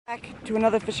Back to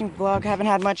another fishing vlog. Haven't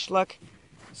had much luck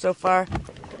so far.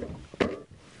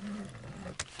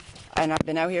 And I've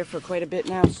been out here for quite a bit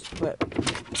now, but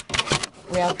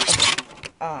we have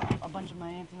a bunch of my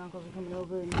aunts and uncles are coming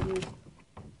over in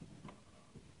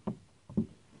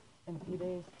a few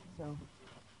days, so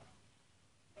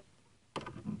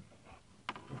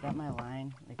is that my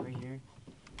line, like right here?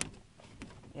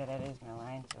 Yeah, that is my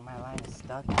line, so my line is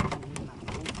stuck.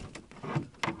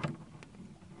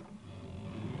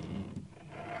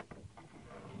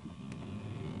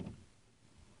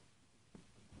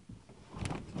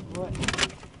 What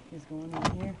is going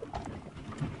on here?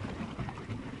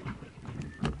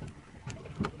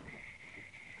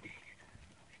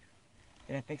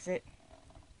 Did I fix it?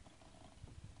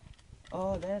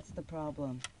 Oh, that's the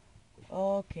problem.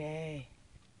 Okay.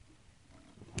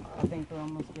 I think we're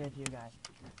almost good here, guys.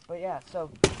 But yeah, so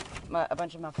a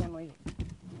bunch of my family,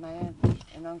 my aunts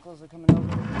and uncles are coming over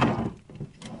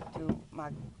to my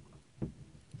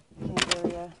camp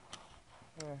area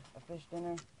for a fish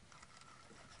dinner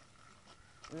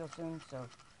real soon. So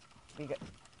we got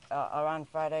around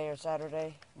Friday or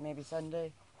Saturday, maybe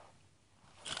Sunday.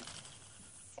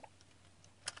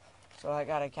 So I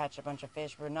gotta catch a bunch of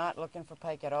fish. We're not looking for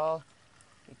pike at all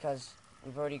because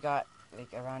we've already got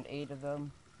like around 8 of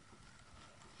them.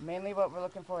 Mainly what we're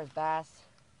looking for is bass,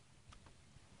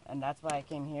 and that's why I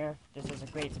came here. This is a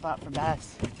great spot for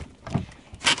bass.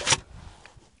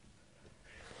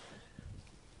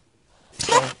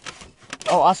 So,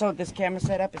 oh, also this camera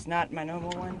setup is not my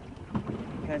normal one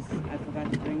because I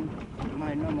forgot to bring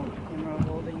my normal camera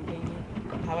holding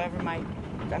thingy. However,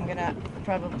 I'm gonna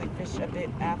probably fish a bit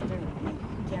after my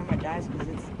camera dies because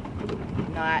it's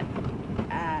not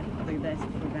at the best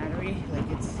for battery.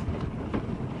 Like it's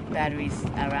batteries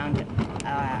around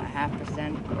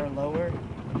 0.5% or lower.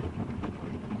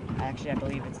 Actually, I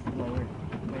believe it's lower,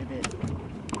 quite a bit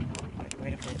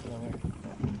lower.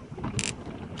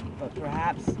 But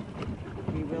perhaps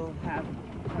we will have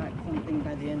caught something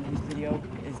by the end of this video.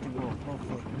 Is the goal,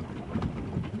 hopefully.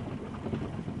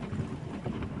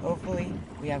 Hopefully,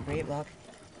 we have great luck,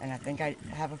 and I think I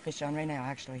have a fish on right now,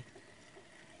 actually.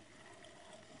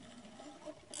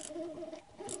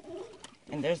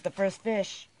 And there's the first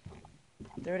fish.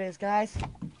 There it is, guys.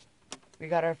 We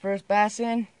got our first bass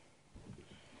in.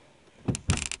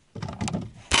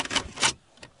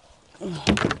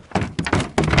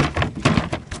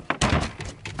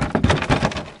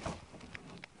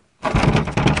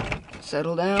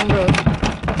 Settle down, bro.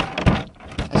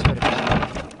 I swear to God.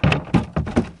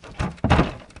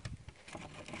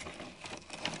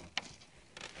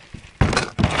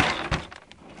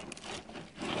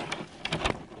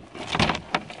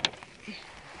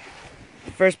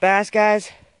 First bass,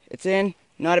 guys. It's in.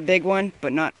 Not a big one,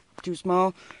 but not too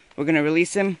small. We're gonna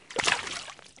release him.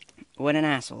 What an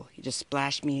asshole. He just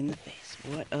splashed me in the face.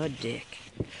 What a dick.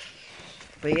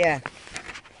 But yeah.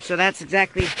 So that's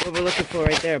exactly what we're looking for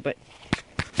right there, but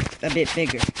a bit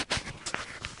bigger.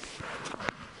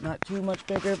 Not too much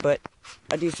bigger, but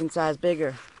a decent size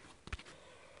bigger.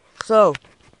 So,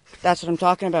 that's what I'm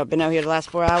talking about. Been out here the last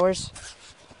 4 hours.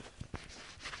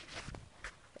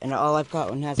 And all I've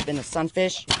caught has been a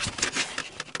sunfish.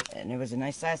 And it was a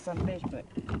nice sized sunfish, but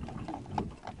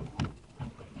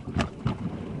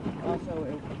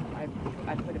also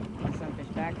I put a sunfish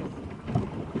back because,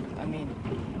 I mean,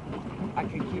 I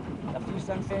could keep a few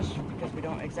sunfish because we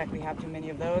don't exactly have too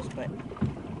many of those, but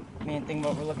main thing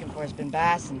what we're looking for has been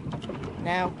bass, and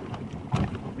now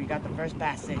we got the first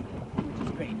bass in, which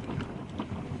is great.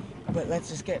 But let's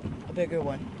just get a bigger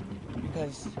one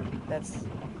because that's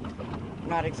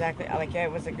not exactly, like, yeah,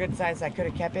 it was a good size. I could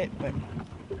have kept it, but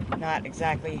not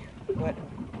exactly what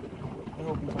we're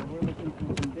hoping for. We're looking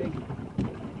for some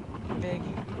big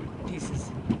pieces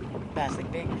of bass,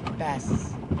 like big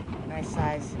bass, nice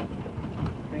size,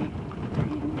 great for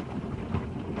eating.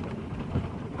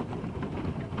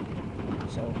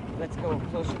 So let's go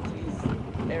closer to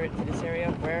this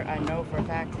area where I know for a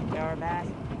fact there are bass.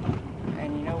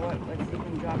 And you know what? Let's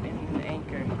even drop in an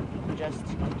anchor just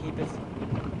to keep us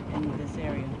in this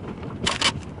area.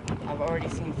 I've already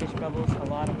seen fish bubbles, a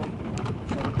lot of them.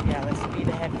 So yeah, let's speed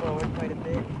ahead forward quite a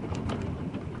bit.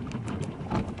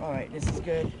 Alright, this is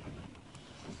good.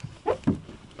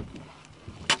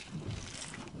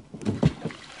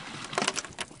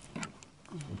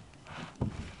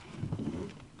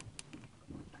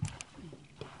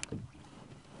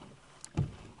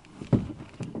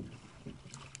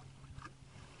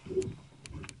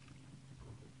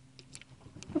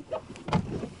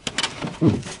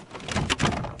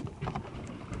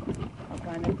 I'm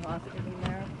kind of cautious in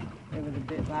there. It was a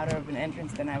bit louder of an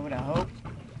entrance than I would have hoped.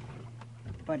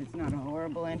 but it's not a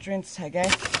horrible entrance, I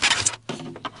guess.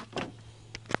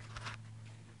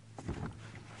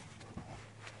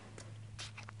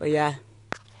 But yeah,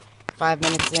 5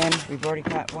 minutes in, we've already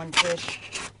caught one fish.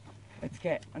 Let's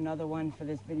get another one for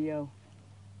this video,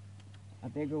 a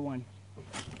bigger one.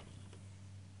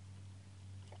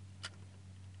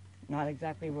 Not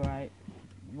exactly where I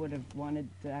would have wanted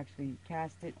to actually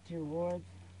cast it towards,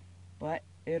 but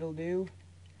it'll do.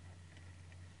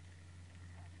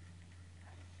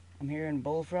 I'm hearing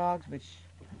bullfrogs, which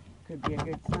could be a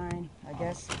good sign, I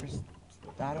guess.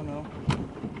 I don't know.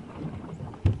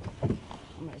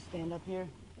 I'm gonna stand up here,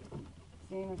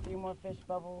 seeing a few more fish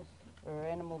bubbles, or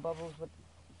animal bubbles with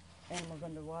animals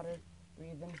underwater,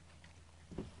 breathing.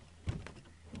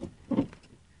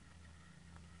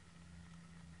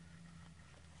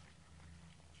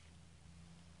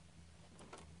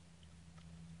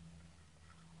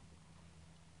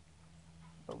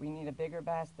 But we need a bigger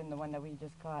bass than the one that we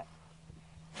just caught,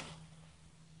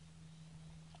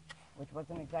 which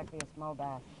wasn't exactly a small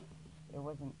bass. It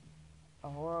wasn't a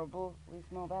horribly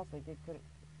small bass. Like it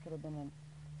could have been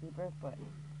a keeper, but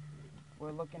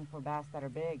we're looking for bass that are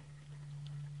big.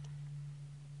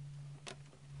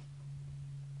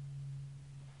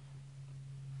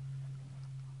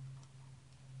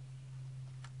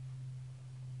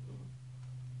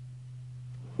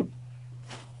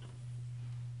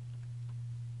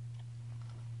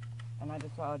 And I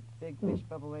just saw a big fish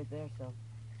bubble right there, so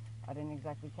I didn't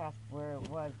exactly cast where it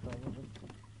was, but it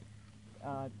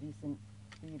was decent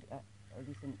speed, a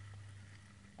decent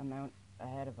amount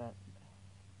ahead of us.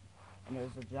 And there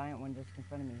was a giant one just in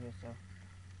front of me here, so.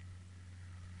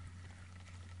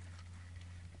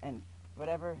 And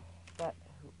whatever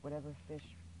fish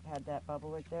had that bubble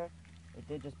right there, it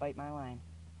did just bite my line.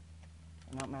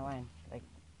 Not my line, like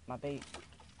my bait.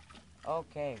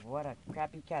 Okay, what a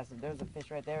crappy cast. If there's a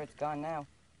fish right there, it's gone now.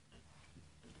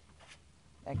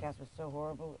 That cast was so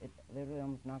horrible, it literally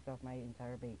almost knocked off my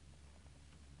entire bait.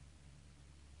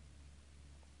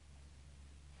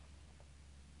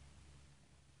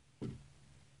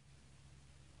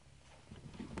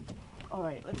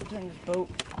 Alright, let's turn this boat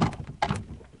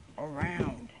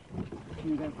around so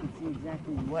you guys can see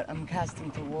exactly what I'm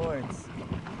casting towards.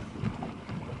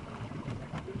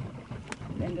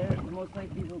 And there most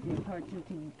likely will be a part 2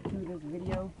 to this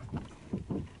video.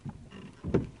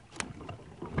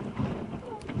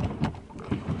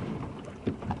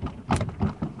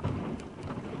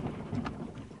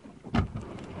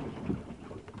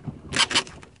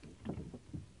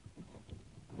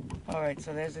 Alright,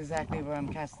 so there's exactly where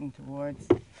I'm casting towards.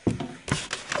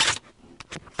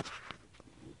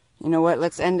 You know what,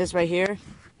 let's end this right here.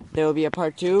 There will be a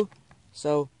part 2.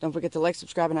 So don't forget to like,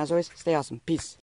 subscribe, and as always, stay awesome. Peace.